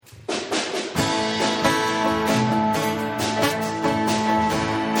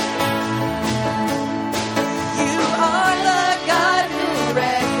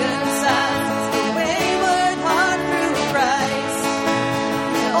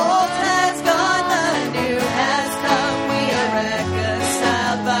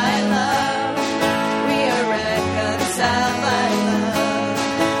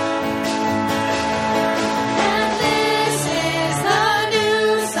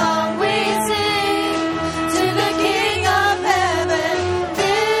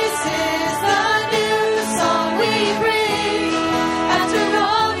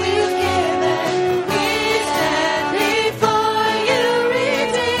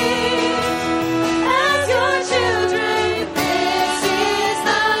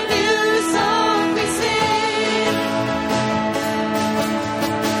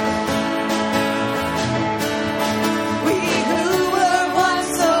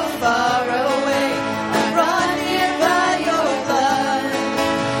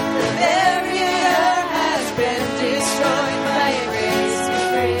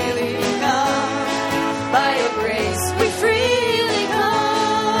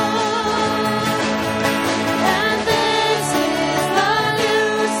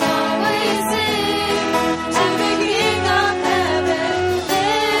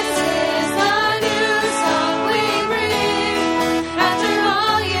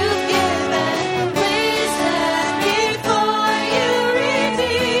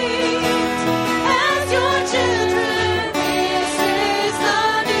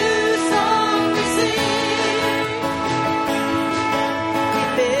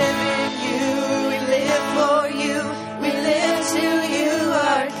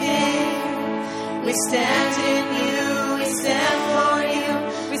stand in you, we stand for you,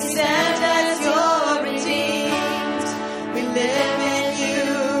 we stand as your redeemed. We live in you,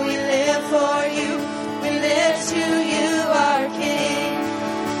 we live for you, we live to you, our King.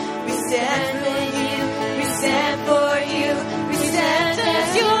 We stand with you, we stand for you, we stand as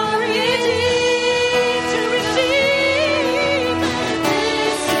your redeemed, to receive.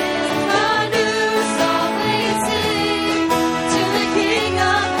 This is the new song we sing to the King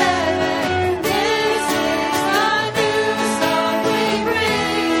of heaven. This is the new song we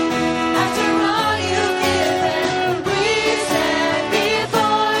bring. After all you've given, we stand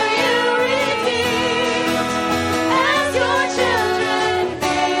before you, redeemed. As your children,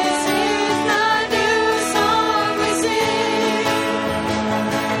 this is the new song we sing.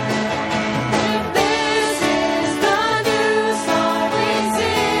 This is the new song we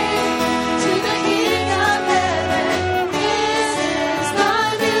sing to the King of heaven. This is the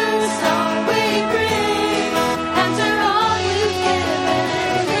new song we bring. After all you've given,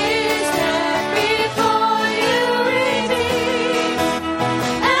 we stand before you, redeemed.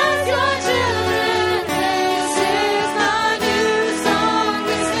 As your children, this is the new song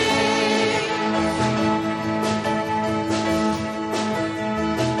we sing.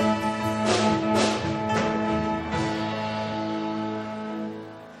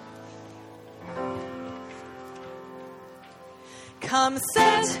 Come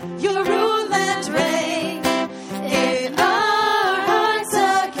set your rule and reign in our hearts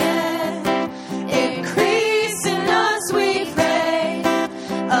again. Increase in us, we pray.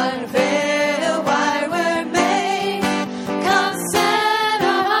 Unveil why we're made. Come set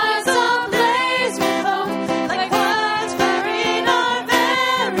our hearts ablaze with hope, like fires burning our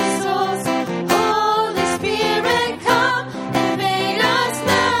very souls. Holy Spirit, come and invade us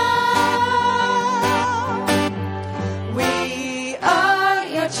now. We are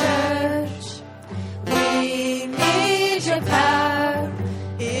your church.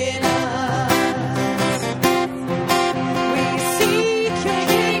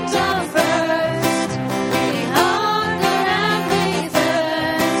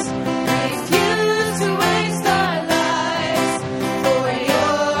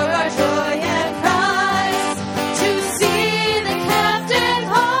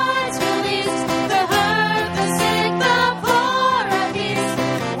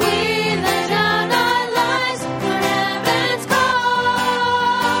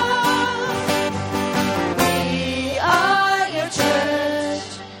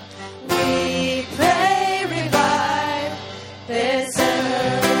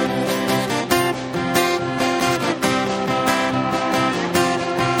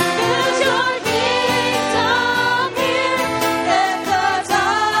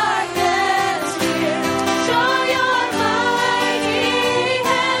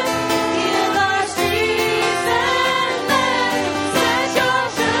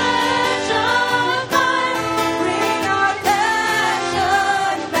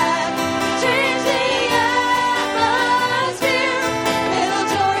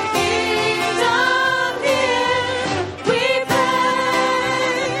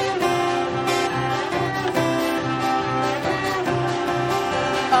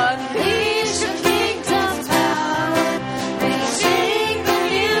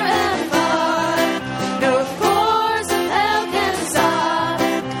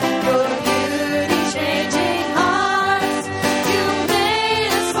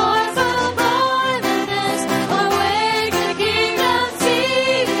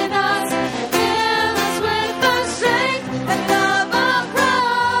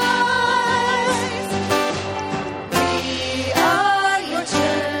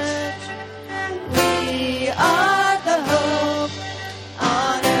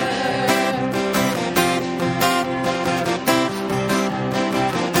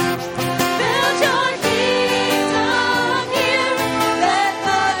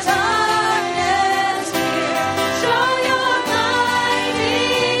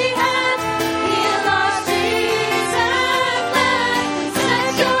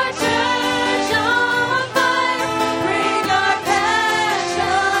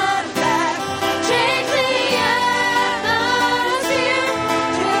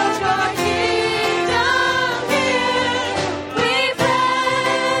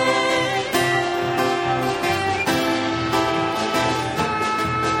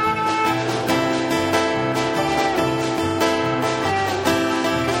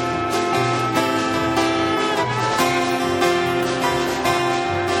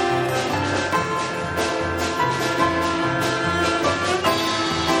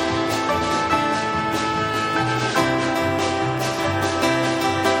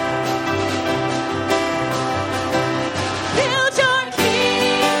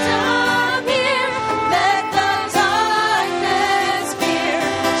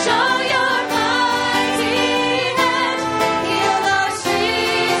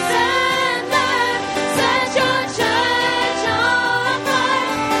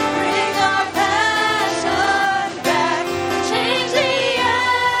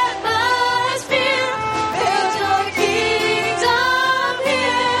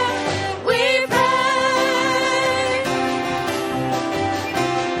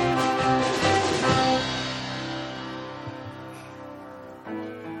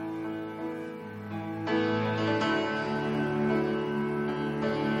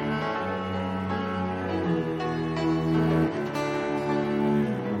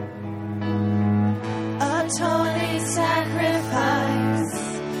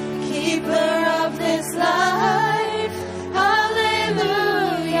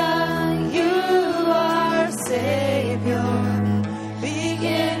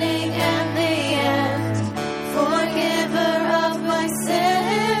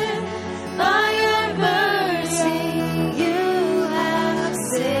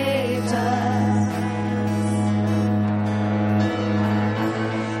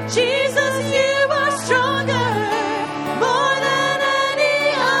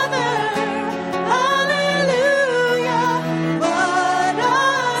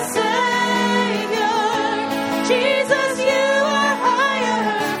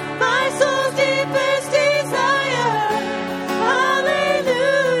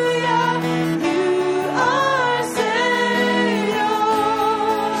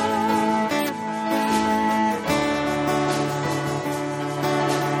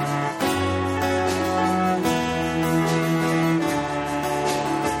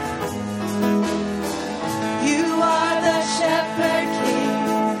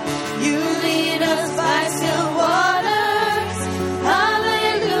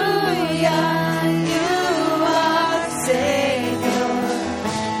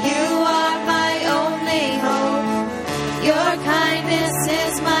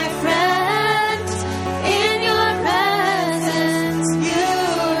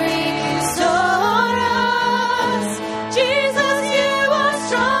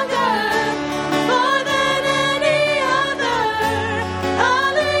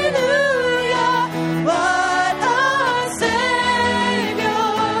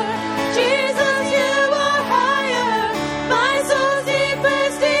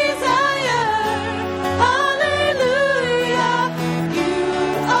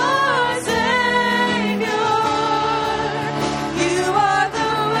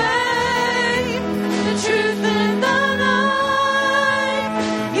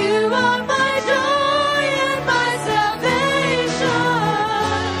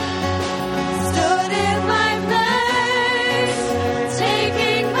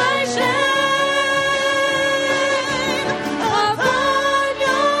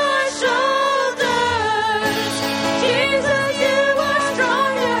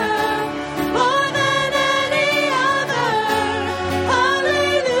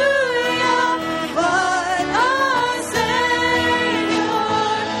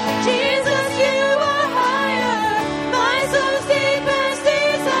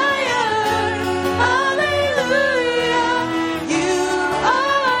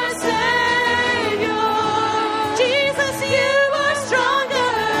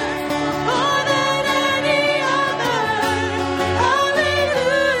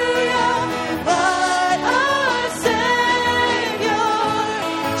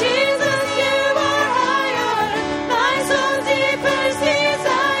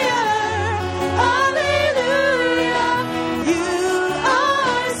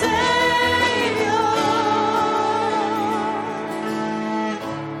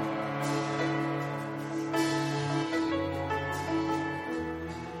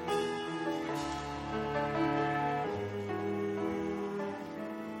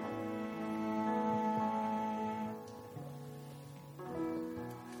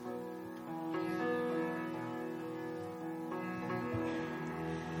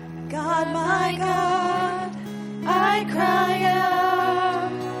 my God, I cry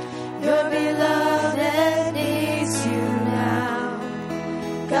out. Your beloved needs you now.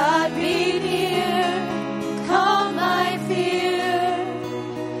 God, be near, calm my fear,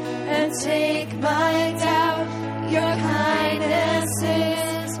 and take my doubt. Your kindness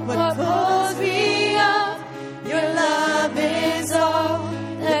is what pulls me up. Your love is all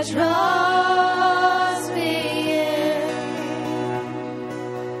that draws me in.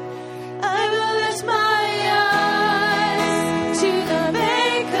 I will lift my eyes to the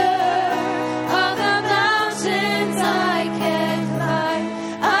maker of the mountains I can climb.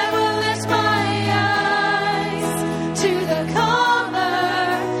 I will lift my eyes to the calmer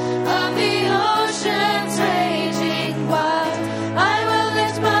of the oceans raging wild. I will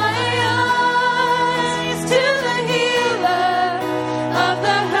lift my eyes to the healer of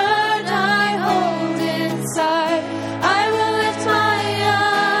the hurt I hold inside. I will lift my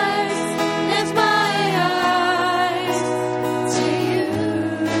eyes to you.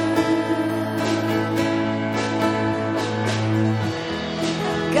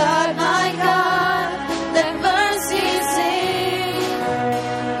 God, my God, let mercy sing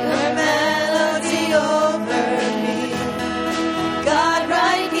your melody over me. God,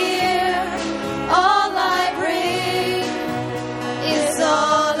 right here, all I bring is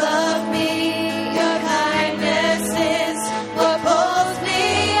all of me. Your kindness is what pulls me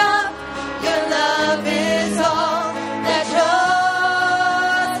up. Your love is all that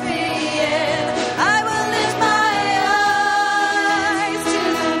draws me in. I will lift my eyes to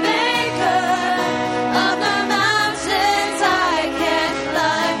the maker of the mountains I can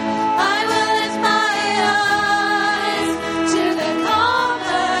climb. I will lift my eyes to the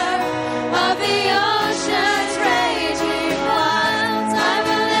calmer of the oceans raging wild. I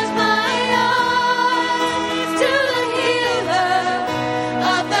will lift my eyes to the healer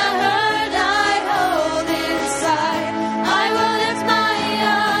of the hurt I hold inside. I will lift my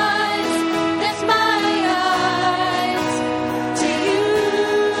eyes to you.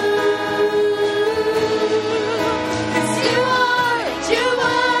 'Cause you are, and you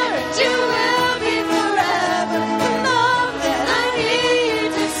were, and you will be forever the love that I need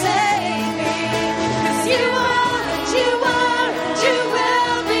to save me. 'Cause you are, and you were, and you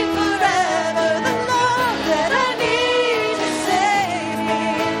will be forever the love that I need to save me.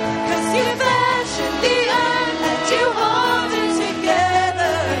 'Cause you fashioned the earth and you hold it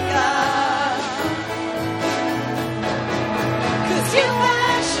together, God. 'Cause you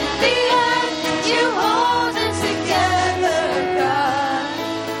fashioned the earth and you hold it together, God.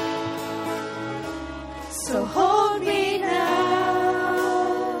 So hold me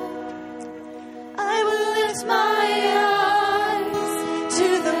now. I will lift my eyes to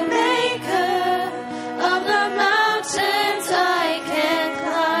the maker of the mountains I can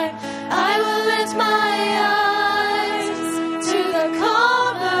climb. I will lift my eyes to the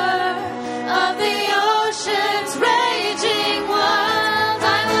calmer of the oceans raging wild.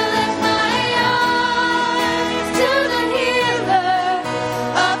 I will lift my eyes to the healer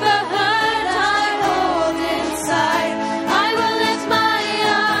of the hurt I hold inside. I will lift my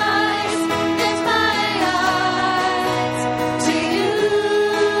eyes to you.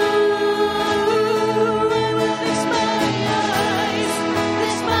 I will lift my eyes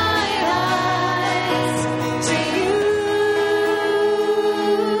to you.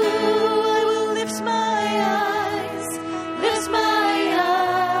 I will lift my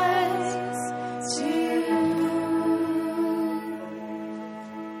eyes to you.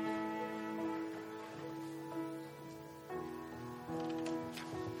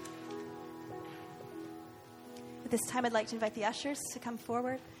 At this time, I'd like to invite the ushers to come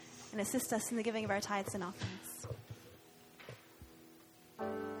forward and assist us in the giving of our tithes and offerings.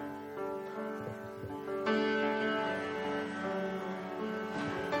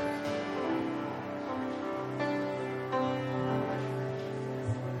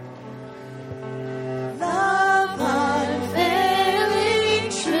 Love unfailing,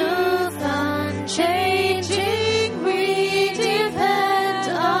 truth unchanging, we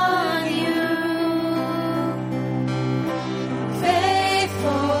depend on you.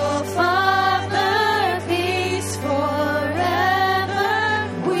 Faithful Father,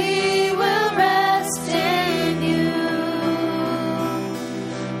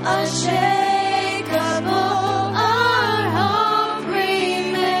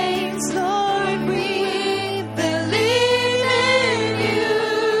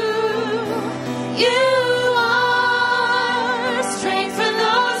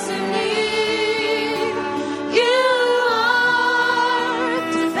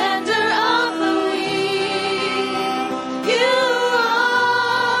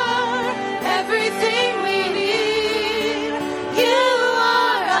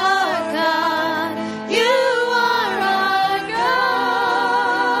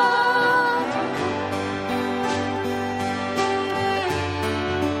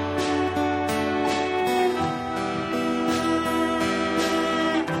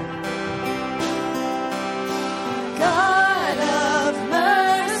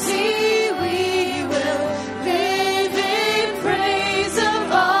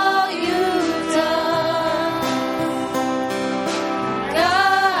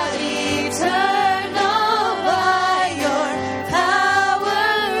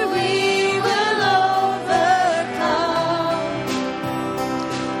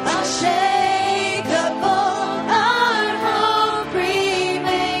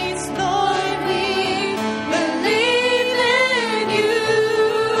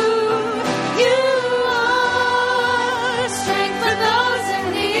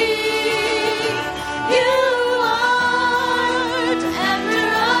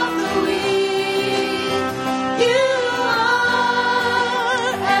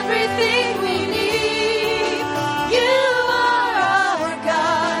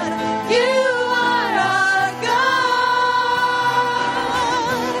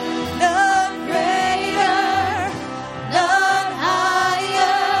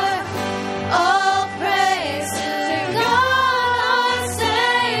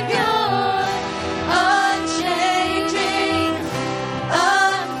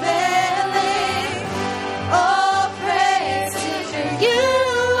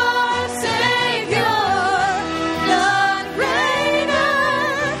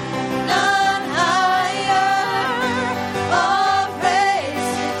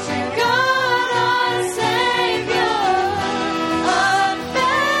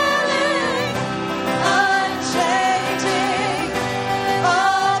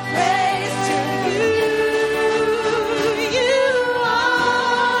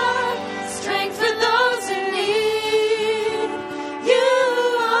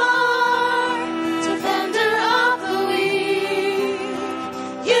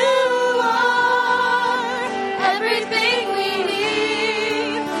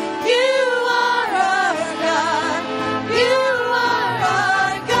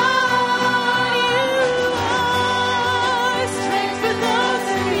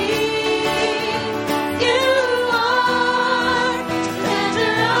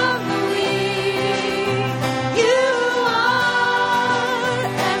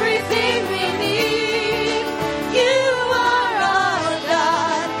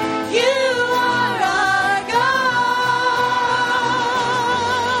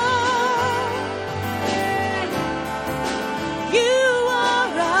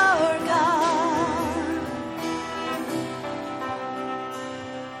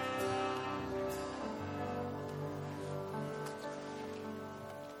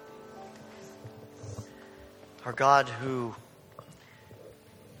 Our God who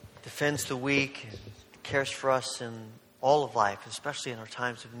defends the weak, cares for us in all of life, especially in our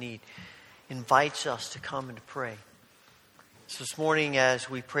times of need, invites us to come and to pray. So this morning as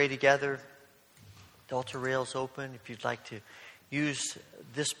we pray together, the altar rail's open if you'd like to use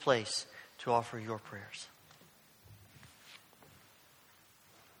this place to offer your prayers.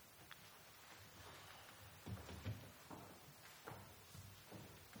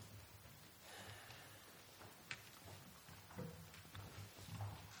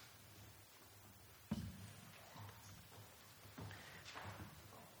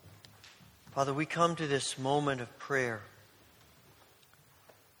 Father, we come to this moment of prayer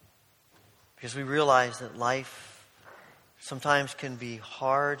because we realize that life sometimes can be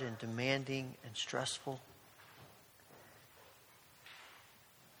hard and demanding and stressful.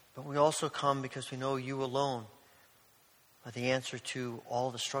 But we also come because we know you alone are the answer to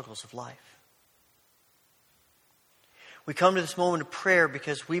all the struggles of life. We come to this moment of prayer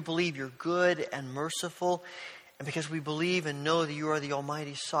because we believe you're good and merciful, and because we believe and know that you are the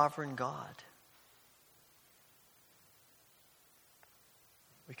Almighty Sovereign God.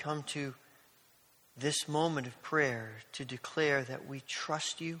 We come to this moment of prayer to declare that we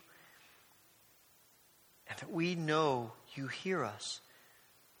trust you and that we know you hear us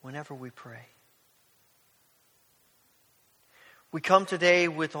whenever we pray. We come today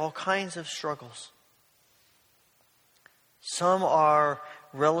with all kinds of struggles. Some are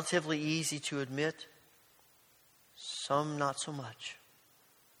relatively easy to admit, some not so much.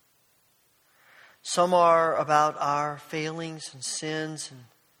 Some are about our failings and sins, and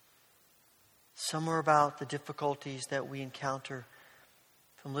some are about the difficulties that we encounter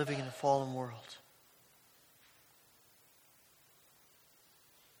from living in a fallen world.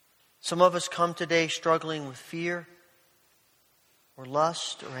 Some of us come today struggling with fear, or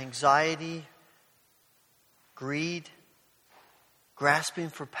lust, or anxiety, greed, grasping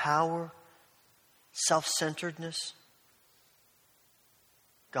for power, self-centeredness,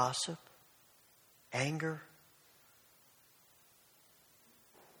 gossip, anger.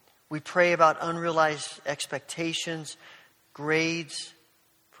 We pray about unrealized expectations, grades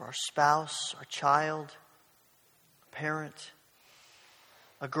for our spouse, our child, a parent,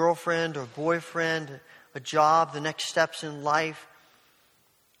 a girlfriend or boyfriend, a job, the next steps in life.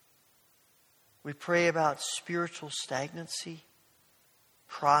 We pray about spiritual stagnancy,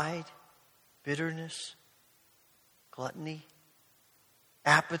 pride, bitterness, gluttony,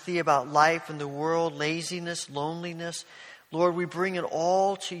 apathy about life and the world, laziness, loneliness. Lord, we bring it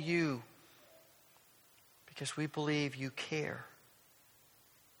all to you because we believe you care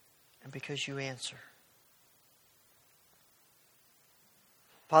and because you answer.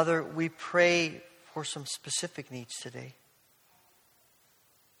 Father, we pray for some specific needs today.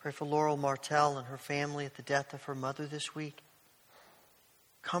 Pray for Laurel Martell and her family at the death of her mother this week.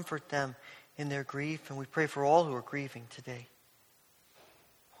 Comfort them in their grief, and we pray for all who are grieving today.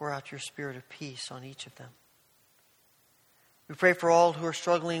 Pour out your spirit of peace on each of them. We pray for all who are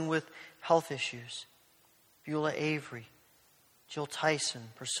struggling with health issues. Beulah Avery, Jill Tyson,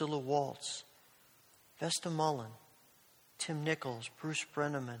 Priscilla Waltz, Vesta Mullen, Tim Nichols, Bruce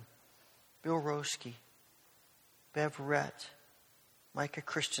Brenneman, Bill Roski, Bev Rett, Micah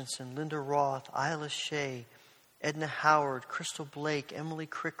Christensen, Linda Roth, Isla Shea, Edna Howard, Crystal Blake, Emily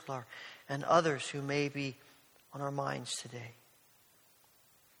Cricklar, and others who may be on our minds today.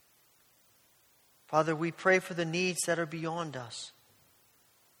 Father, we pray for the needs that are beyond us.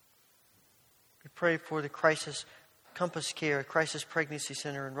 We pray for the Crisis Compass Care, Crisis Pregnancy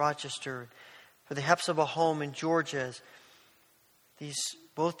Center in Rochester, for the Hepzibah Home in Georgia. As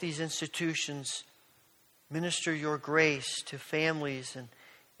both these institutions minister your grace to families and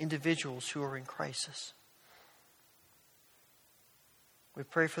individuals who are in crisis. We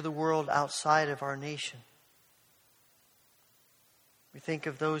pray for the world outside of our nation. We think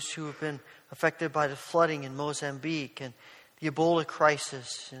of those who have been affected by the flooding in Mozambique and the Ebola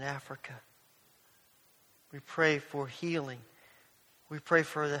crisis in Africa. We pray for healing. We pray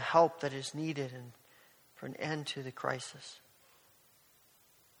for the help that is needed and for an end to the crisis.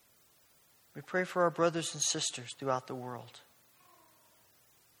 We pray for our brothers and sisters throughout the world.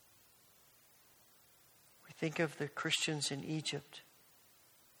 We think of the Christians in Egypt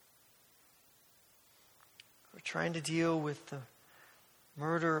who are trying to deal with the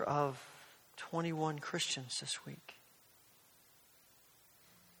murder of 21 Christians this week.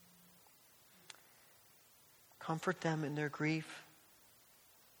 Comfort them in their grief.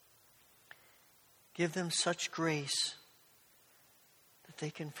 Give them such grace that they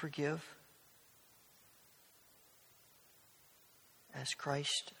can forgive as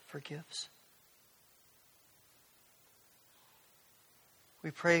Christ forgives. We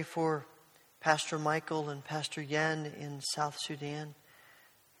pray for Pastor Michael and Pastor Yen in South Sudan,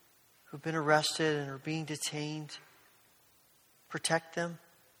 who've been arrested and are being detained. Protect them.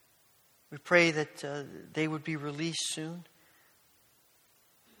 We pray that they would be released soon.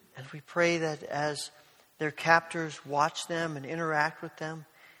 And we pray that as their captors watch them and interact with them,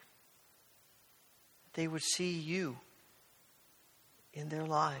 they would see you in their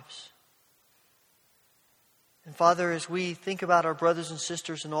lives. And Father, as we think about our brothers and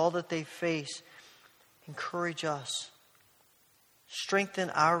sisters and all that they face, encourage us. Strengthen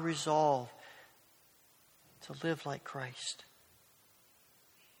our resolve to live like Christ.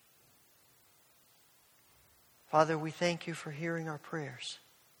 Father, we thank you for hearing our prayers.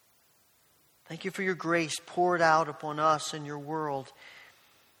 Thank you for your grace poured out upon us and your world.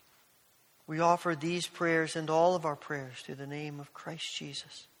 We offer these prayers and all of our prayers through the name of Christ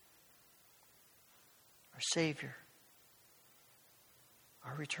Jesus, our Savior,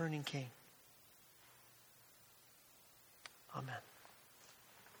 our returning King. Amen.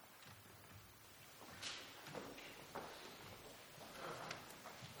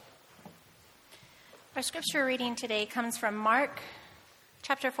 Our scripture reading today comes from Mark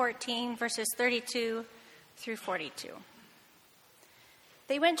chapter 14, verses 32 through 42.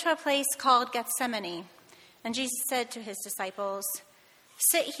 They went to a place called Gethsemane, and Jesus said to his disciples,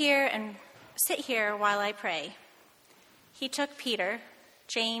 Sit here while I pray." He took Peter,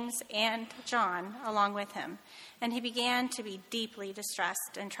 James, and John along with him, and he began to be deeply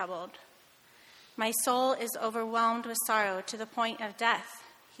distressed and troubled. "My soul is overwhelmed with sorrow to the point of death,"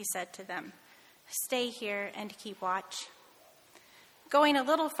 he said to them. "Stay here and keep watch." Going a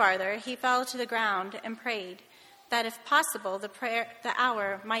little farther, he fell to the ground and prayed that if possible the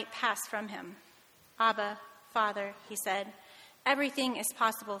hour might pass from him. "Abba, Father," he said, "everything is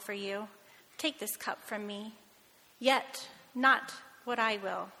possible for you. Take this cup from me. Yet not what I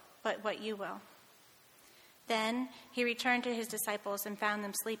will, but what you will." Then he returned to his disciples and found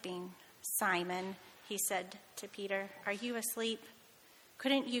them sleeping. "Simon," he said to Peter, "are you asleep?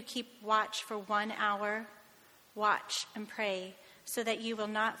 Couldn't you keep watch for 1 hour? Watch and pray so that you will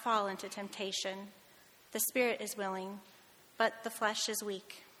not fall into temptation. The spirit is willing, but the flesh is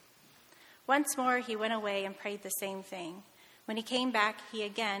weak." Once more he went away and prayed the same thing. When he came back, he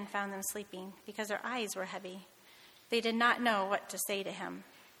again found them sleeping because their eyes were heavy. They did not know what to say to him.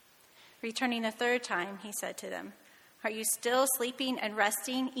 Returning the third time, he said to them, "Are you still sleeping and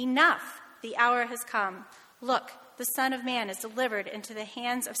resting? Enough! The hour has come. Look, the Son of Man is delivered into the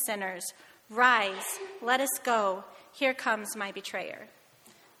hands of sinners. Rise, let us go. Here comes my betrayer."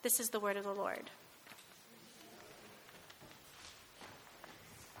 This is the word of the Lord.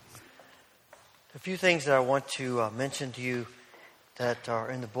 A few things that I want to mention to you that are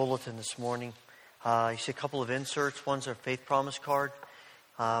in the bulletin this morning. You see a couple of inserts. One's our faith promise card.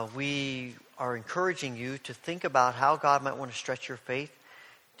 We are encouraging you to think about how God might want to stretch your faith,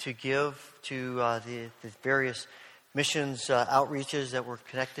 to give to the various missions outreaches that we're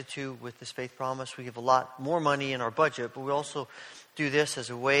connected to with this faith promise. We give a lot more money in our budget, but we also do this as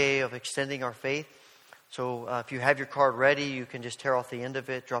a way of extending our faith. So if you have your card ready, you can just tear off the end of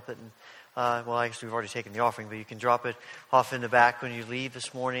it, drop it in. Well, I guess we've already taken the offering, but you can drop it off in the back when you leave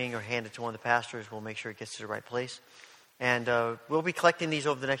this morning or hand it to one of the pastors. We'll make sure it gets to the right place. And we'll be collecting these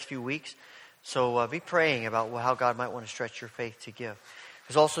over the next few weeks. So be praying about how God might want to stretch your faith to give.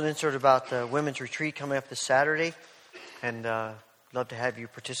 There's also an insert about the women's retreat coming up this Saturday. And love to have you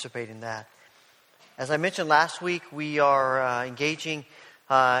participate in that. As I mentioned last week, we are engaging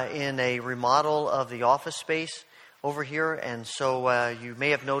in a remodel of the office space over here. And so you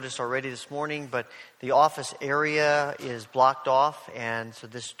may have noticed already this morning, but the office area is blocked off. And so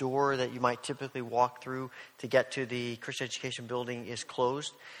this door that you might typically walk through to get to the Christian Education building is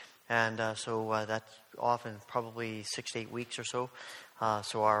closed. And so that's off in probably 6 to 8 weeks or so.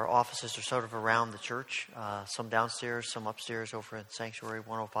 So our offices are sort of around the church, some downstairs, some upstairs over in Sanctuary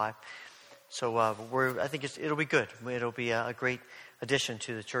 105. So I think it'll be good. It'll be a great addition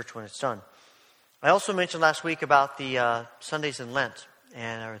to the church when it's done. I also mentioned last week about the Sundays in Lent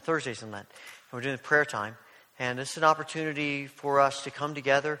or Thursdays in Lent. And we're doing the prayer time. And this is an opportunity for us to come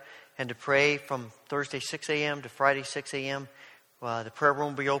together and to pray from Thursday 6 a.m. to Friday 6 a.m. The prayer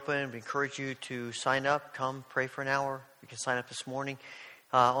room will be open. We encourage you to sign up, come pray for an hour. You can sign up this morning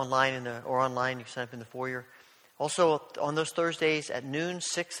online or online. You can sign up in the foyer. Also, on those Thursdays at noon,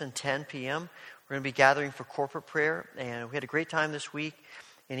 6 and 10 p.m., we're going to be gathering for corporate prayer. And we had a great time this week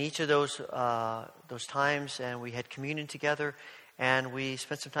in each of those times. And we had communion together, and we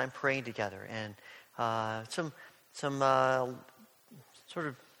spent some time praying together. And some sort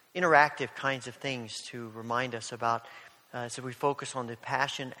of interactive kinds of things to remind us about as we focus on the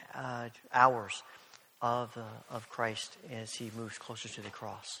passion hours of Christ as he moves closer to the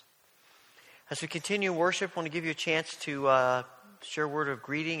cross. As we continue worship, I want to give you a chance to share a word of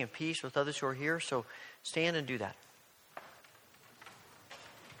greeting and peace with others who are here. So stand and do that.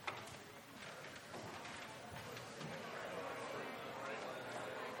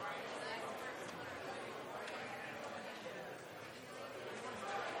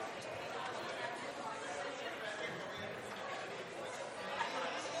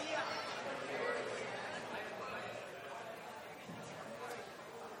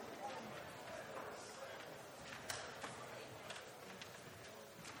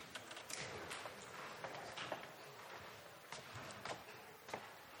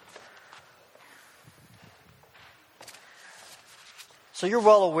 So you're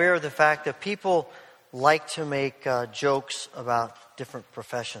well aware of the fact that people like to make jokes about different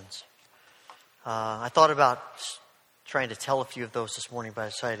professions. I thought about trying to tell a few of those this morning, but I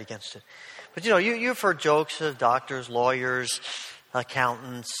decided against it. But you've heard jokes of doctors, lawyers,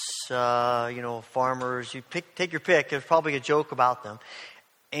 accountants, farmers. You take your pick. There's probably a joke about them,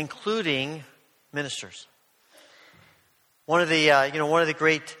 including ministers. One of the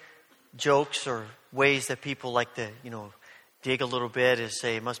great jokes or ways that people like to dig a little bit is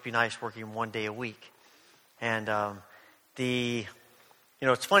say it must be nice working one day a week. And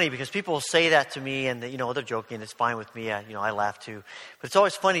it's funny because people say that to me and they're joking. It's fine with me. I laugh too. But it's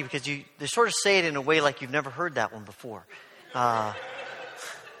always funny because they sort of say it in a way like you've never heard that one before. I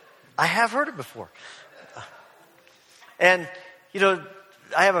have heard it before. And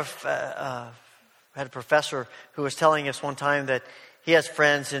I have had a professor who was telling us one time that he has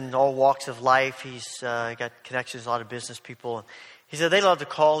friends in all walks of life. He's got connections with a lot of business people. He said they love to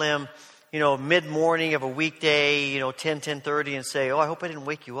call him, mid-morning of a weekday, 10:30, and say, "Oh, I hope I didn't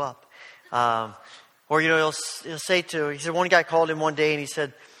wake you up." Or he'll say he said one guy called him one day and he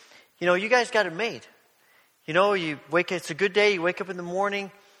said, "You guys got it made. You wake. It's a good day. You wake up in the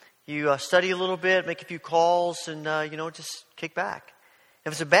morning, you study a little bit, make a few calls, and just kick back.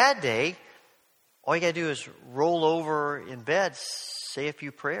 If it's a bad day, all you got to do is roll over in bed, say a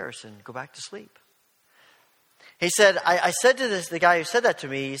few prayers, and go back to sleep." He said, I said to the guy who said that to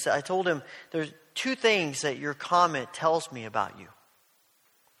me, I told him, there's two things that your comment tells me about you.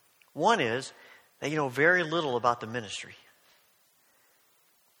 One is that you know very little about the ministry.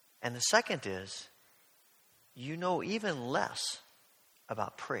 And the second is, you know even less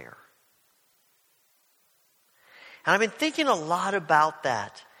about prayer. And I've been thinking a lot about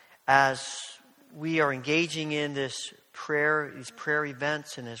that as we are engaging in these prayer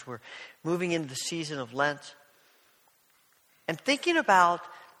events, and as we're moving into the season of Lent, and thinking about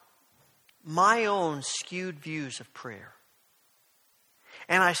my own skewed views of prayer.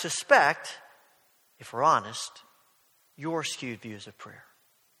 And I suspect, if we're honest, your skewed views of prayer.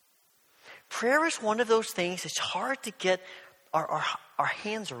 Prayer is one of those things it's hard to get our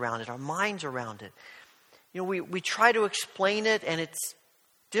hands around it, our minds around it. We try to explain it, and it's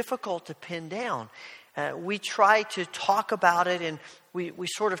difficult to pin down. We try to talk about it, and we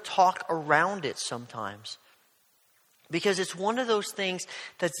sort of talk around it sometimes. Because it's one of those things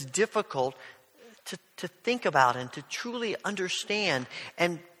that's difficult to think about and to truly understand.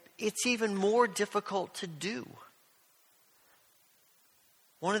 And it's even more difficult to do.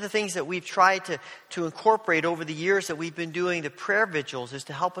 One of the things that we've tried to incorporate over the years that we've been doing the prayer vigils is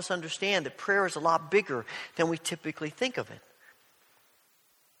to help us understand that prayer is a lot bigger than we typically think of it.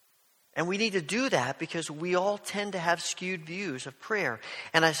 And we need to do that because we all tend to have skewed views of prayer.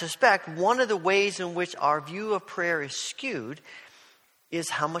 And I suspect one of the ways in which our view of prayer is skewed is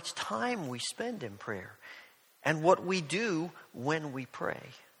how much time we spend in prayer and what we do when we pray.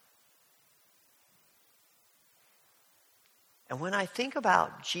 And when I think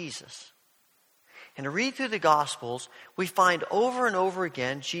about Jesus and read through the Gospels, we find over and over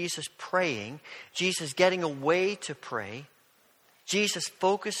again Jesus praying, Jesus getting away to pray, Jesus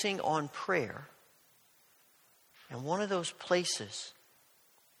focusing on prayer. And one of those places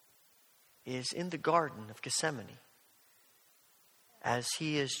is in the Garden of Gethsemane, as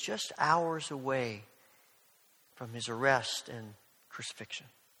he is just hours away from his arrest and crucifixion.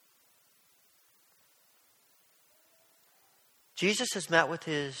 Jesus has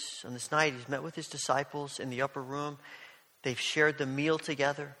on this night, he's met with his disciples in the upper room. They've shared the meal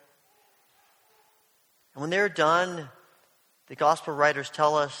together. And when they're done, the gospel writers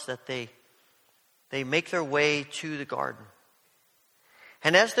tell us that they make their way to the garden.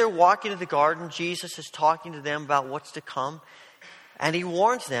 And as they're walking to the garden, Jesus is talking to them about what's to come. And he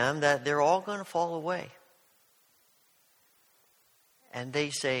warns them that they're all going to fall away. And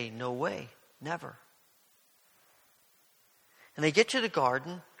they say, "No way, never." And they get to the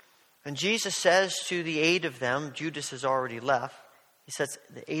garden, and Jesus says to the 8 of them, Judas has already left. He says,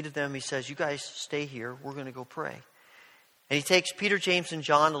 the 8 of them, he says, you guys stay here. We're going to go pray. And he takes Peter, James, and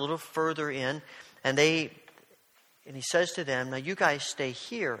John a little further in, and he says to them, now you guys stay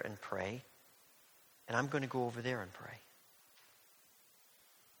here and pray, and I'm going to go over there and pray.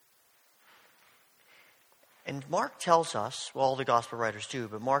 And Mark tells us, well, all the gospel writers do,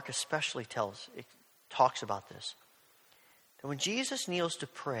 but Mark especially talks about this, that when Jesus kneels to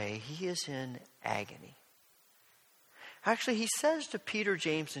pray, he is in agony. Actually, he says to Peter,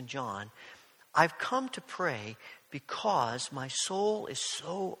 James, and John, I've come to pray because my soul is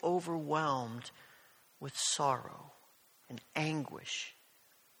so overwhelmed with sorrow and anguish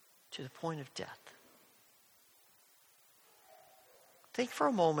to the point of death. Think for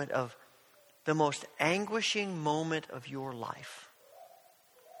a moment of the most anguishing moment of your life.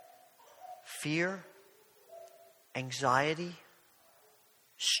 Fear, anxiety,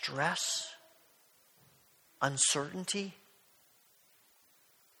 stress, uncertainty.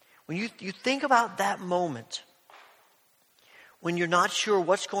 When you think about that moment, when you're not sure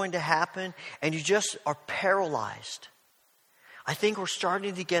what's going to happen and you just are paralyzed, I think we're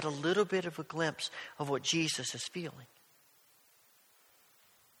starting to get a little bit of a glimpse of what Jesus is feeling.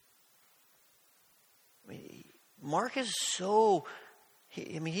 I mean, Mark is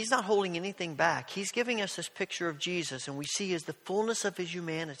he's not holding anything back. He's giving us this picture of Jesus, and we see as the fullness of his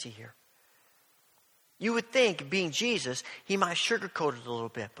humanity here. You would think, being Jesus, he might sugarcoat it a little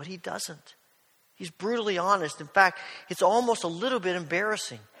bit, but he doesn't. He's brutally honest. In fact, it's almost a little bit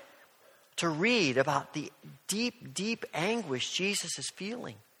embarrassing to read about the deep, deep anguish Jesus is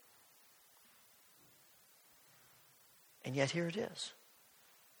feeling. And yet here it is.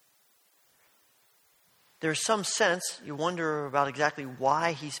 There's some sense, you wonder about exactly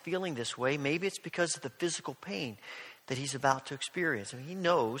why he's feeling this way. Maybe it's because of the physical pain that he's about to experience. I mean, he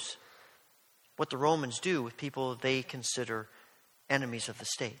knows what the Romans do with people they consider enemies of the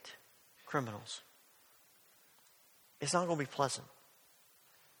state, criminals. It's not going to be pleasant.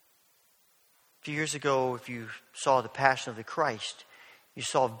 A few years ago, if you saw The Passion of the Christ, you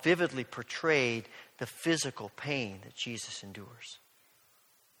saw vividly portrayed the physical pain that Jesus endures.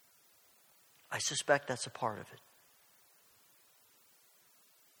 I suspect that's a part of it.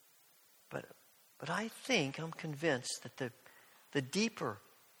 But I think, I'm convinced that the deeper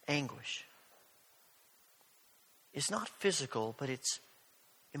anguish is not physical, but it's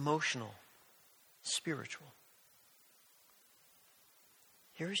emotional, spiritual.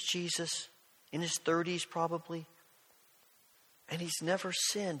 Here is Jesus in his 30s probably, and he's never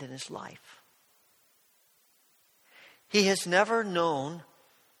sinned in his life. He has never known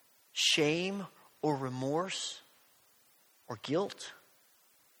shame or remorse or guilt.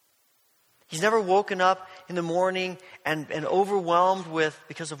 He's never woken up in the morning and overwhelmed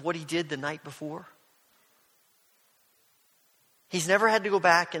because of what he did the night before. He's never had to go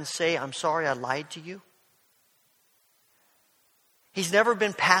back and say, I'm sorry I lied to you. He's never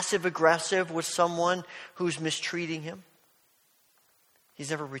been passive aggressive with someone who's mistreating him. He's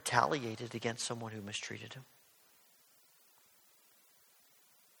never retaliated against someone who mistreated him.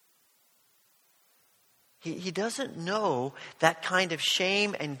 He doesn't know that kind of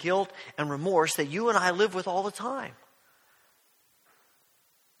shame and guilt and remorse that you and I live with all the time.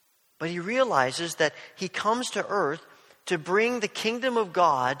 But he realizes that he comes to earth to bring the kingdom of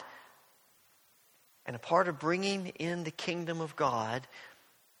God, and a part of bringing in the kingdom of God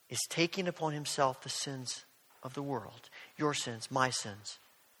is taking upon himself the sins of the world. Your sins, my sins.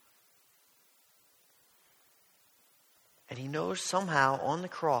 And he knows somehow on the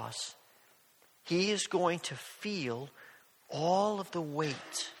cross, he is going to feel all of the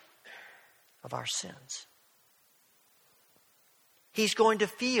weight of our sins. He's going to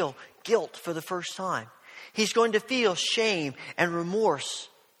feel guilt for the first time. He's going to feel shame and remorse.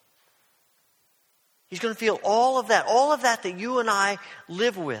 He's going to feel all of that you and I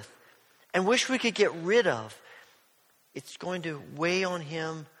live with and wish we could get rid of. It's going to weigh on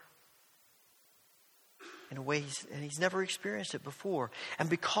him in a way he's never experienced it before. And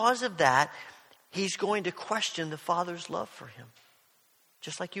because of that, he's going to question the Father's love for him,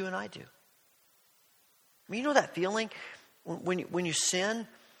 just like you and I do. I mean, you know that feeling when you sin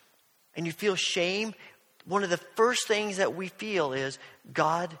and you feel shame? One of the first things that we feel is,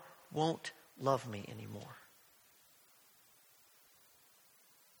 God won't love me anymore.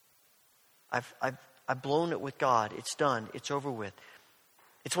 I've blown it with God. It's done. It's over with.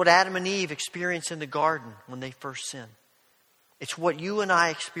 It's what Adam and Eve experienced in the garden when they first sinned. It's what you and I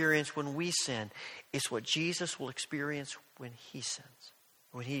experience when we sin. It's what Jesus will experience when he sins,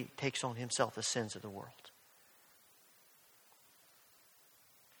 when he takes on himself the sins of the world.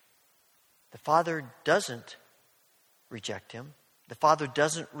 The Father doesn't reject him. The Father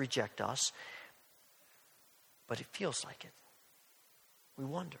doesn't reject us. But it feels like it. We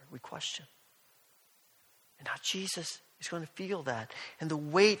wonder, we question. And now Jesus is going to feel that. And the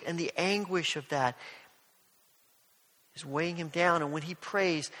weight and the anguish of that is weighing him down. And when he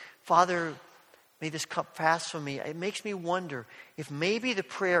prays, Father, may this cup pass from me, it makes me wonder if maybe the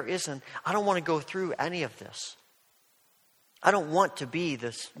prayer isn't, I don't want to go through any of this. I don't want to be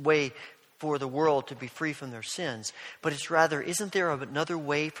this way for the world to be free from their sins. But it's rather, isn't there another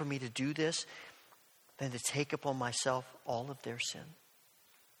way for me to do this than to take upon myself all of their sin?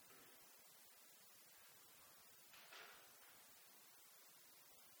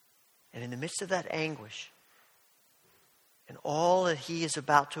 And in the midst of that anguish and all that he is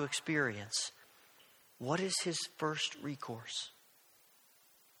about to experience, what is his first recourse?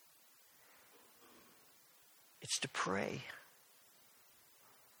 It's to pray.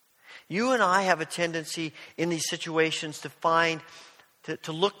 You and I have a tendency in these situations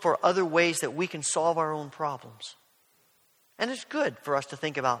to look for other ways that we can solve our own problems. And it's good for us to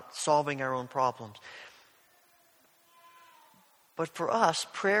think about solving our own problems. But for us,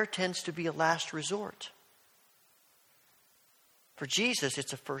 prayer tends to be a last resort. For Jesus,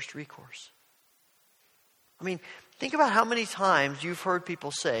 it's a first recourse. I mean, think about how many times you've heard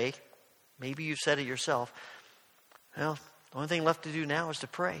people say, maybe you've said it yourself, well, the only thing left to do now is to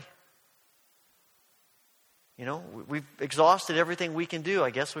pray. You know, we've exhausted everything we can do.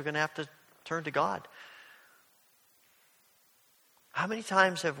 I guess we're going to have to turn to God. How many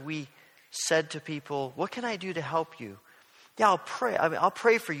times have we said to people, what can I do to help you? Yeah, I'll pray. I'll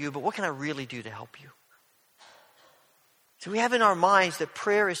pray for you, but what can I really do to help you? So we have in our minds that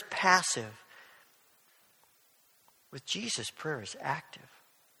prayer is passive. With Jesus, prayer is active.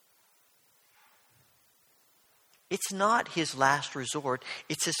 It's not his last resort.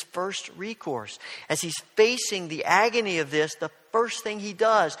 It's his first recourse. As he's facing the agony of this, the first thing he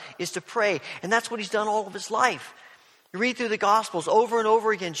does is to pray. And that's what he's done all of his life. You read through the Gospels over and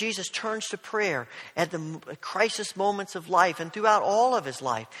over again, Jesus turns to prayer at the crisis moments of life and throughout all of his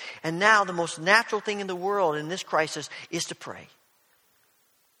life. And now the most natural thing in the world in this crisis is to pray.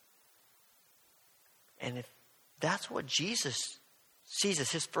 And if that's what Jesus sees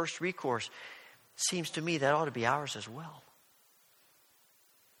as his first recourse, seems to me that ought to be ours as well.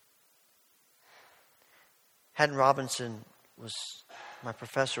 Haddon Robinson was my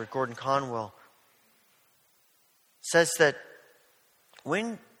professor at Gordon Conwell. Says that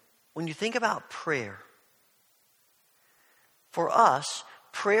when you think about prayer, for us,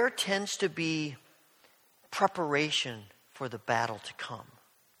 prayer tends to be preparation for the battle to come.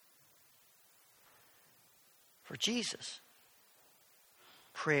 For Jesus,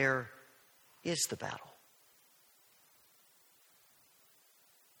 prayer is the battle.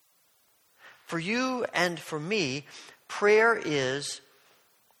 For you and for me, prayer is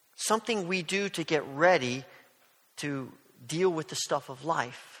something we do to get ready to deal with the stuff of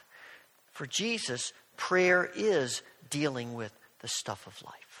life. For Jesus, prayer is dealing with the stuff of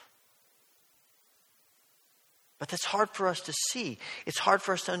life. But that's hard for us to see. It's hard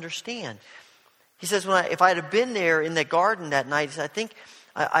for us to understand. He says, if I had been there in the garden that night, he said, I think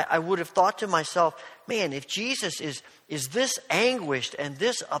I would have thought to myself, man, if Jesus is this anguished and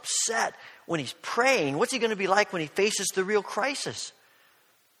this upset when he's praying, what's he going to be like when he faces the real crisis?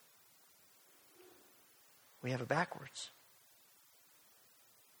 We have it backwards.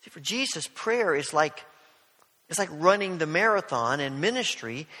 See, for Jesus, prayer is like running the marathon, and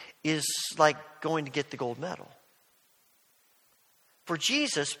ministry is like going to get the gold medal. For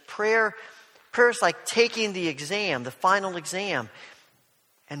Jesus, prayer is like taking the exam, the final exam,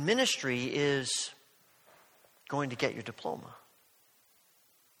 and ministry is going to get your diploma.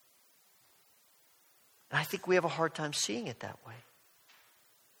 And I think we have a hard time seeing it that way.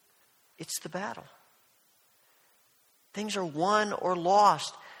 It's the battle. Things are won or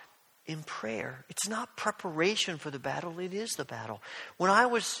lost in prayer. It's not preparation for the battle, it is the battle. When I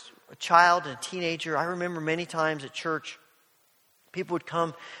was a child and a teenager, I remember many times at church, people would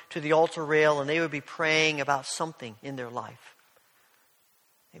come to the altar rail and they would be praying about something in their life.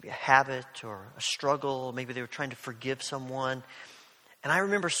 Maybe a habit or a struggle, maybe they were trying to forgive someone. And I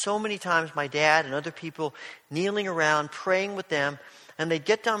remember so many times my dad and other people kneeling around, praying with them, and they'd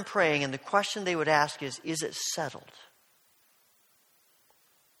get done praying, and the question they would ask is it settled?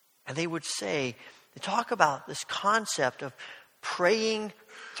 And they would say, they talk about this concept of praying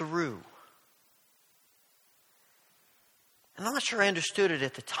through. And I'm not sure I understood it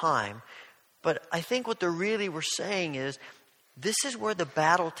at the time, but I think what they really were saying is, this is where the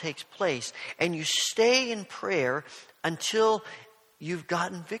battle takes place. And you stay in prayer until you've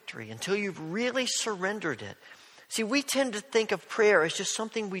gotten victory, until you've really surrendered it. See, we tend to think of prayer as just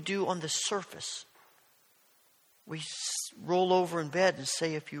something we do on the surface. We roll over in bed and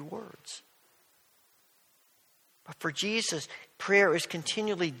say a few words. But for Jesus, prayer is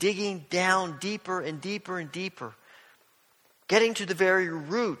continually digging down deeper and deeper and deeper, getting to the very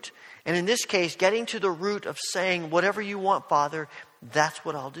root. And in this case, getting to the root of saying, whatever you want, Father, that's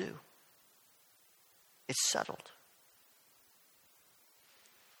what I'll do. It's settled.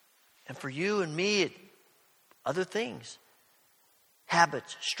 And for you and me, other things,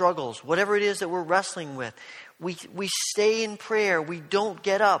 habits, struggles, whatever it is that we're wrestling with, we stay in prayer. We don't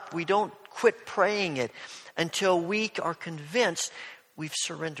get up. We don't quit praying it until we are convinced we've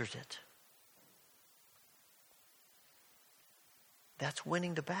surrendered it. That's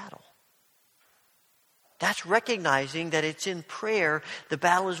winning the battle. That's recognizing that it's in prayer the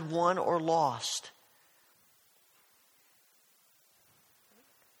battle is won or lost.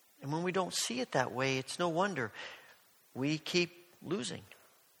 And when we don't see it that way, it's no wonder we keep losing.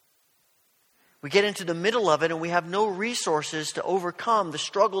 We get into the middle of it and we have no resources to overcome the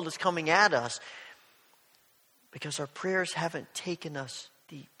struggle that's coming at us because our prayers haven't taken us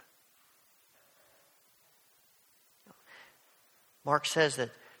deep. Mark says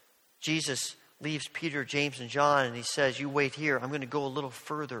that Jesus leaves Peter, James, and John, and he says, you wait here. I'm going to go a little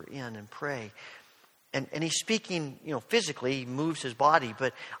further in and pray. And he's speaking, physically, he moves his body,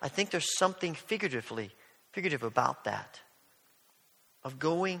 but I think there's something figurative about that. Of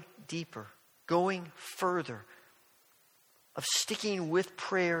going deeper, going further, of sticking with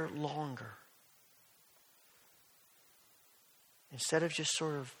prayer longer. Instead of just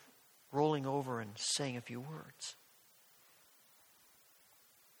sort of rolling over and saying a few words.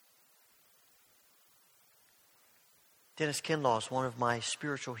 Dennis Kinlaw is one of my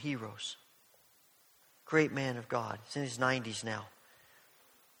spiritual heroes. Great man of God. He's in his 90s now.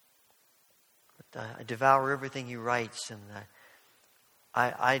 But I devour everything he writes, and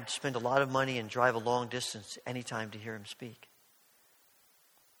I'd spend a lot of money and drive a long distance anytime to hear him speak.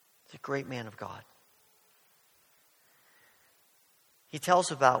 He's a great man of God. He tells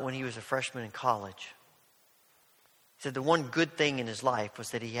about when he was a freshman in college. He said the one good thing in his life was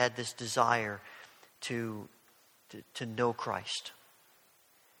that he had this desire to know Christ.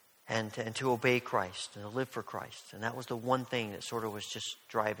 And to obey Christ and to live for Christ. And that was the one thing that sort of was just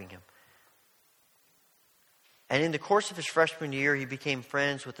driving him. And in the course of his freshman year, he became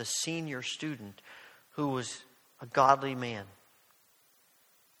friends with a senior student who was a godly man.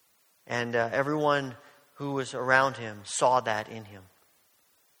 And everyone who was around him saw that in him.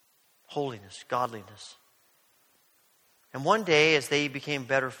 Holiness, godliness. And one day, as they became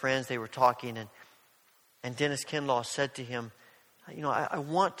better friends, they were talking, and Dennis Kinlaw said to him, I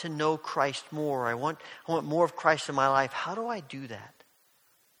want to know Christ more. I want more of Christ in my life. How do I do that?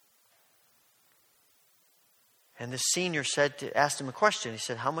 And the senior asked him a question. He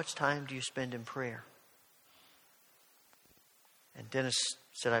said, how much time do you spend in prayer? And Dennis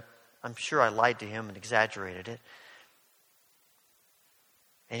said, I'm sure I lied to him and exaggerated it.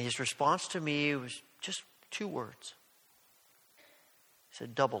 And his response to me was just 2 words. He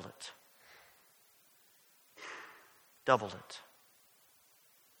said, double it. Double it.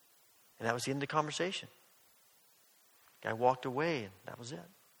 And that was the end of the conversation. The guy walked away, and that was it.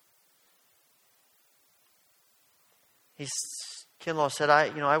 Kinlaw said,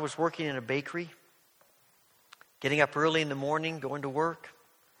 I was working in a bakery, getting up early in the morning, going to work.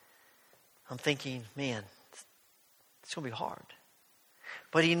 I'm thinking, man, it's going to be hard.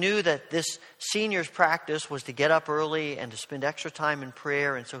 But he knew that this senior's practice was to get up early and to spend extra time in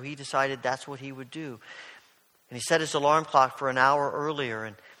prayer, and so he decided that's what he would do. And he set his alarm clock for an hour earlier,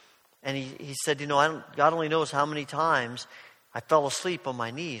 and he said, God only knows how many times I fell asleep on my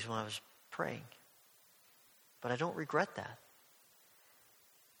knees when I was praying. But I don't regret that.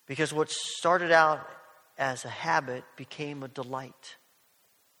 Because what started out as a habit became a delight.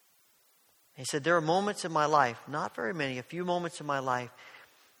 He said, there are moments in my life, not very many, a few moments in my life,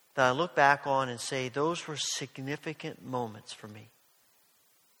 that I look back on and say, those were significant moments for me.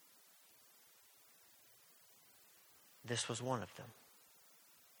 This was one of them.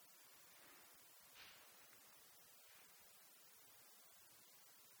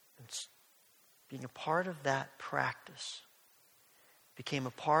 And being a part of that practice became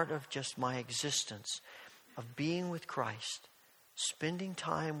a part of just my existence of being with Christ, spending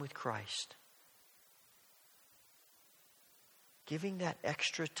time with Christ, giving that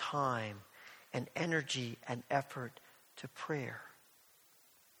extra time and energy and effort to prayer.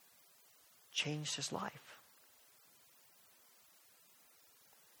 Changed his life.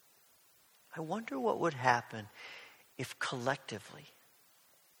 I wonder what would happen if collectively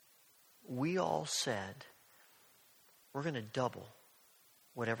we all said, we're going to double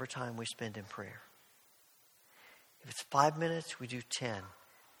whatever time we spend in prayer. If it's 5 minutes, we do 10.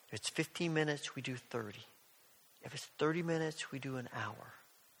 If it's 15 minutes, we do 30. If it's 30 minutes, we do an hour.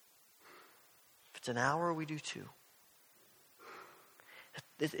 If it's an hour, we do 2.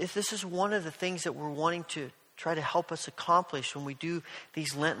 If this is one of the things that we're wanting to try to help us accomplish when we do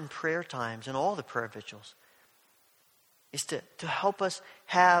these Lenten prayer times and all the prayer vigils, is to help us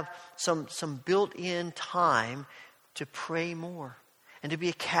have some built-in time to pray more and to be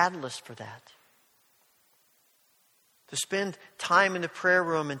a catalyst for that. To spend time in the prayer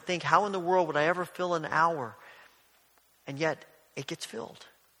room and think, how in the world would I ever fill an hour? And yet, it gets filled.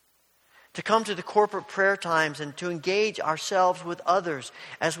 To come to the corporate prayer times and to engage ourselves with others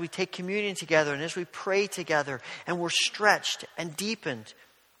as we take communion together and as we pray together and we're stretched and deepened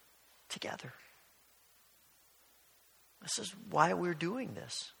together. This is why we're doing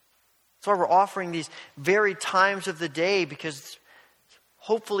this. That's why we're offering these varied times of the day, because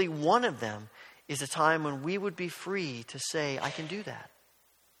hopefully one of them is a time when we would be free to say, I can do that.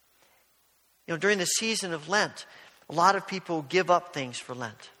 You know, during the season of Lent, a lot of people give up things for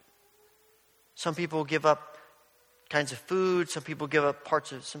Lent. Some people give up kinds of food. Some people give up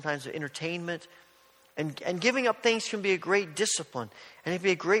parts of sometimes of entertainment. And giving up things can be a great discipline and it can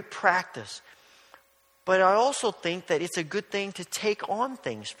be a great practice. But I also think that it's a good thing to take on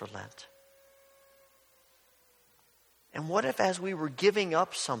things for Lent. And what if, as we were giving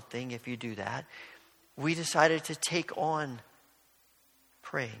up something, if you do that, we decided to take on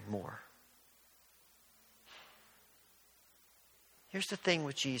praying more? Here's the thing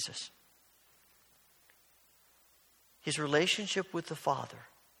with Jesus. His relationship with the Father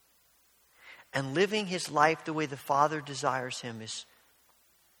and living his life the way the Father desires him is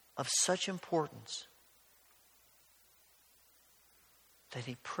of such importance that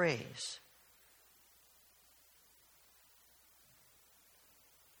he prays.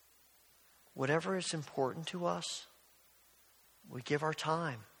 Whatever is important to us, we give our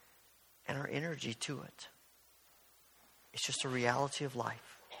time and our energy to it. It's just a reality of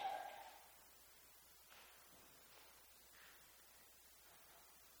life.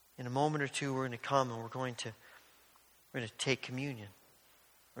 In a moment or two, we're going to come and we're going to take communion.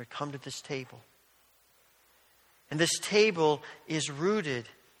 We're going to come to this table. And this table is rooted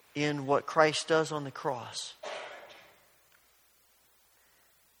in what Christ does on the cross.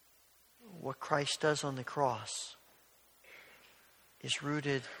 What Christ does on the cross is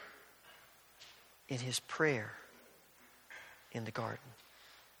rooted in his prayer in the garden.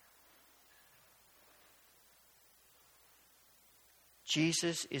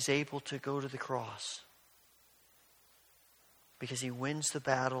 Jesus is able to go to the cross because he wins the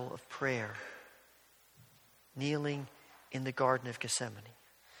battle of prayer, kneeling in the Garden of Gethsemane.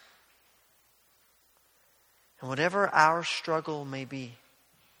 And whatever our struggle may be,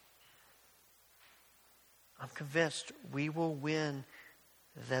 I'm convinced we will win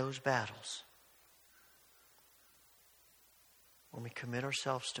those battles when we commit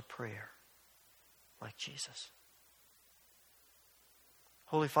ourselves to prayer like Jesus.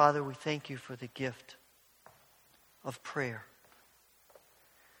 Holy Father, we thank you for the gift of prayer.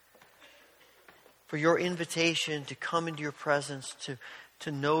 For your invitation to come into your presence,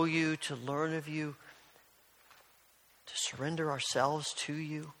 to know you, to learn of you, to surrender ourselves to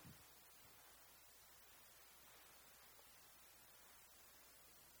you.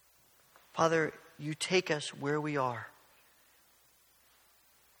 Father, you take us where we are.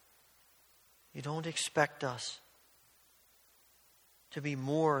 You don't expect us to be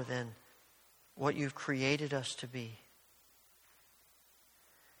more than what you've created us to be.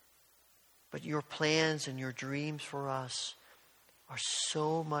 But your plans and your dreams for us are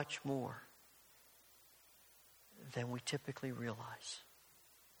so much more than we typically realize.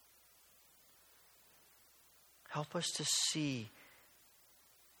 Help us to see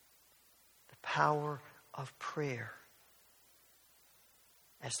the power of prayer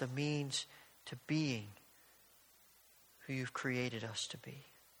as the means to being who you've created us to be.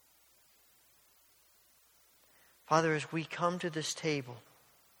 Father, as we come to this table,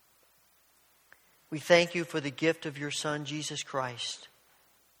 we thank you for the gift of your Son, Jesus Christ,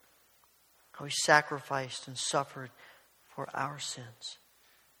 how he sacrificed and suffered for our sins.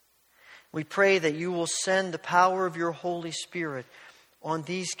 We pray that you will send the power of your Holy Spirit on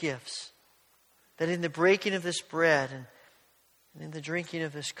these gifts, that in the breaking of this bread and in the drinking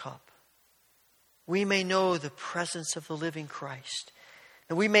of this cup, we may know the presence of the living Christ,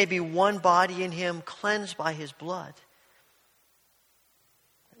 that we may be one body in him, cleansed by his blood,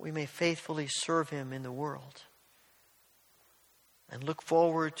 that we may faithfully serve him in the world and look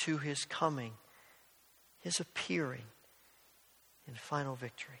forward to his coming, his appearing in final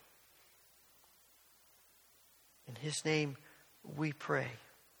victory. In his name we pray.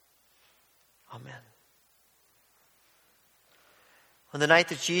 Amen. On the night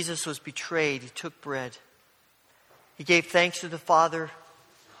that Jesus was betrayed, he took bread. He gave thanks to the Father,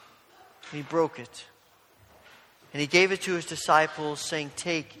 and he broke it. And he gave it to his disciples, saying,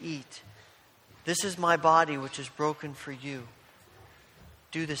 "Take, eat. This is my body, which is broken for you.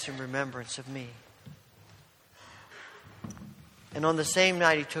 Do this in remembrance of me." And on the same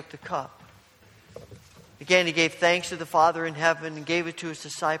night, he took the cup. Again, he gave thanks to the Father in heaven and gave it to his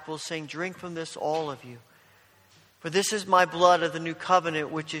disciples, saying, "Drink from this, all of you. For this is my blood of the new covenant,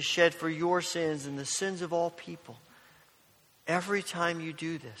 which is shed for your sins and the sins of all people. Every time you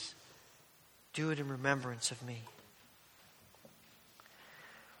do this, do it in remembrance of me."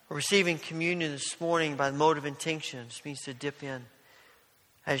 We're receiving communion this morning by the mode of intinction. This means to dip in.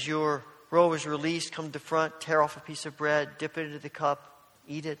 As your robe is released, come to the front, tear off a piece of bread, dip it into the cup,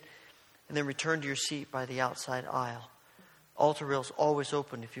 eat it, and then return to your seat by the outside aisle. Altar rail's always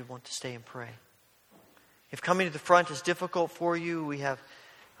open if you want to stay and pray. If coming to the front is difficult for you, we have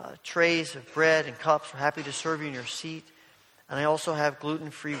trays of bread and cups. We're happy to serve you in your seat. And I also have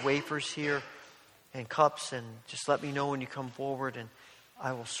gluten-free wafers here and cups. And just let me know when you come forward and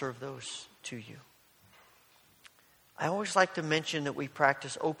I will serve those to you. I always like to mention that we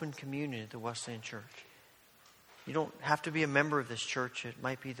practice open communion at the Wesleyan Church. You don't have to be a member of this church. It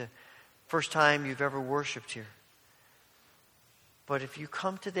might be the first time you've ever worshiped here. But if you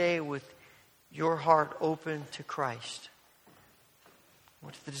come today with your heart open to Christ,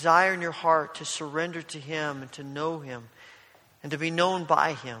 with the desire in your heart to surrender to him and to know him and to be known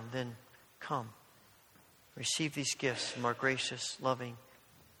by him, then come. Receive these gifts from our gracious, loving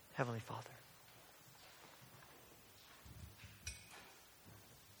Heavenly Father.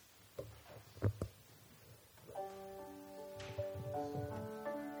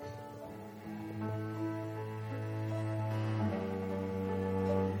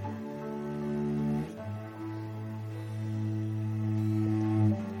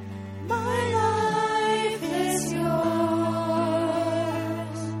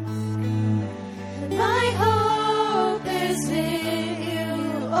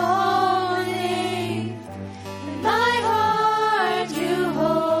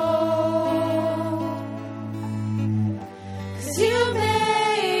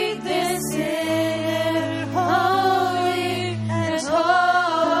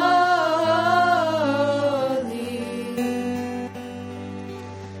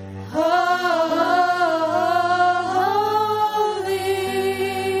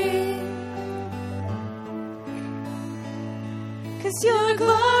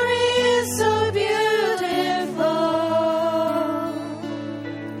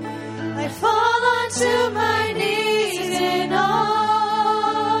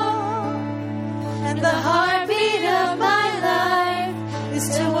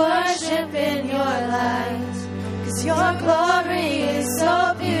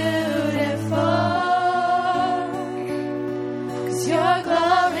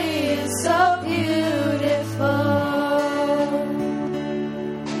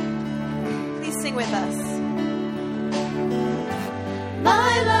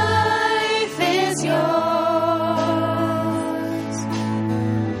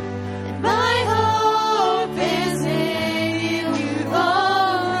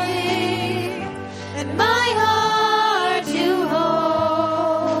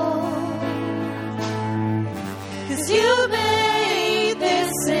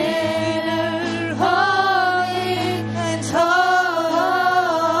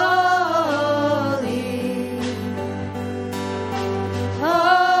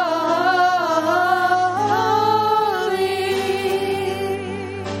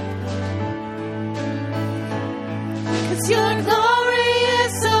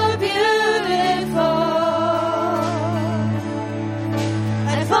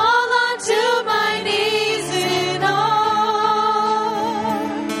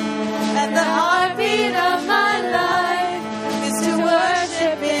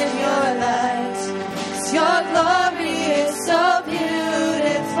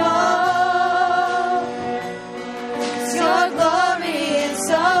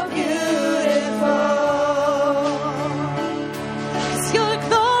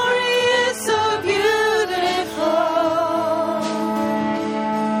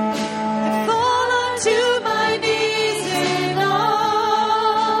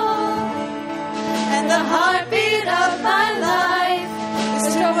 The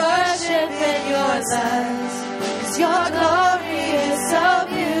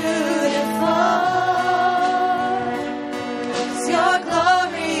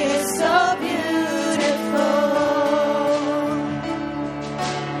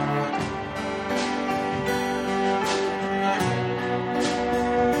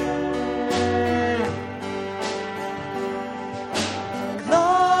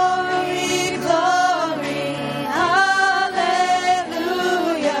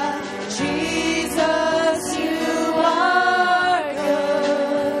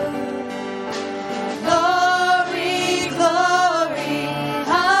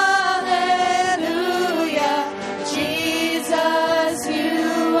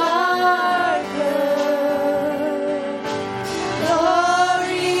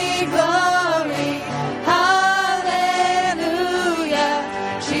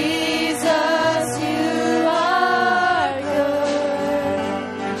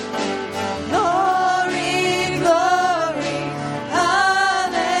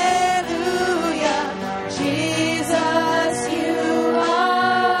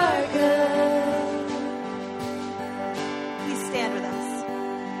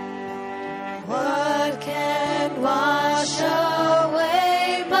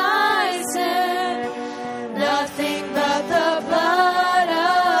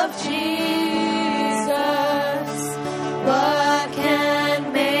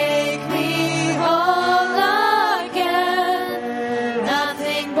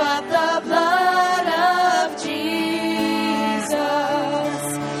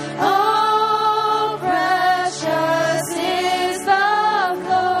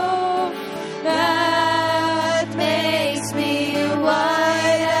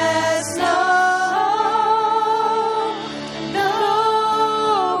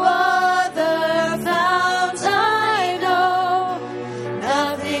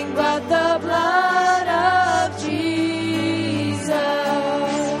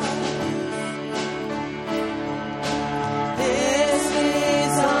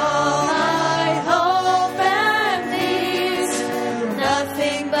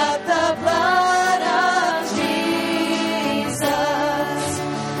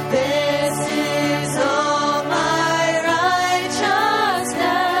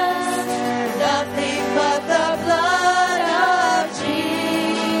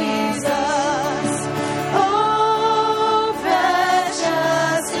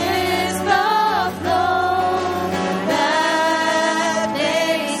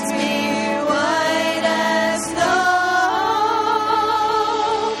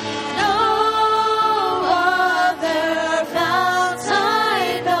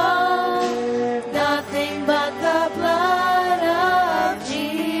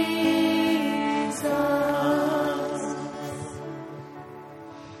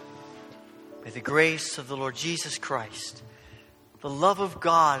the grace of the Lord Jesus Christ, the love of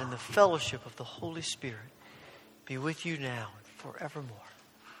God, and the fellowship of the Holy Spirit be with you now and forevermore.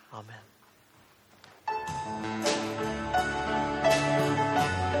 Amen.